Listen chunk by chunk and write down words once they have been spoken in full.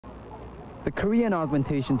The Korean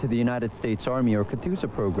augmentation to the United States Army, or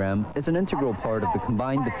KATUSA program, is an integral part of the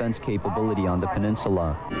combined defense capability on the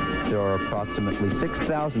peninsula. There are approximately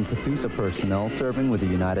 6,000 KATUSA personnel serving with the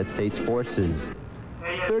United States forces.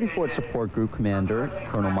 34th Support Group Commander,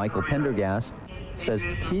 Colonel Michael Pendergast, says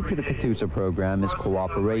the key to the KATUSA program is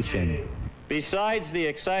cooperation. Besides the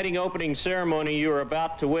exciting opening ceremony you are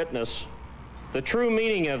about to witness, the true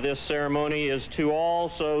meaning of this ceremony is to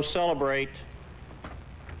also celebrate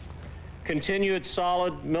continued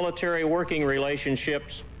solid military working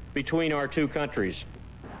relationships between our two countries.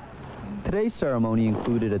 Today's ceremony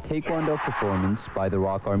included a taekwondo performance by the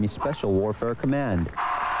ROK Army Special Warfare Command.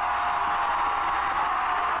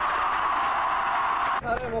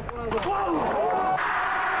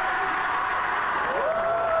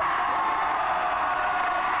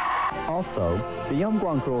 Also, the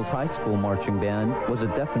Yeomgwang Girls High School marching band was a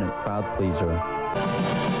definite crowd pleaser.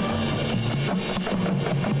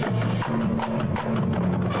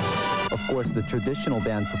 Of course, the traditional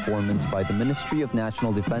band performance by the Ministry of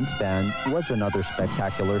National Defense Band was another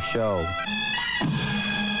spectacular show.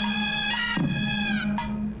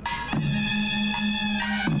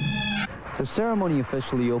 The ceremony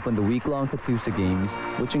officially opened the week-long KATUSA Games,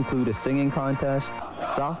 which include a singing contest,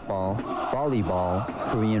 softball, volleyball,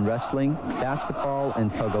 Korean wrestling, basketball,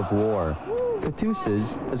 and tug-of-war.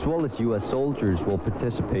 KATUSAs, as well as U.S. soldiers, will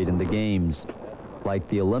participate in the games. Like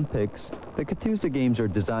the Olympics, the KATUSA Games are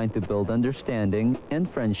designed to build understanding and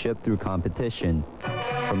friendship through competition.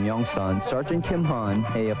 From Yongsan, Sergeant Kim Han,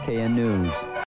 AFKN News.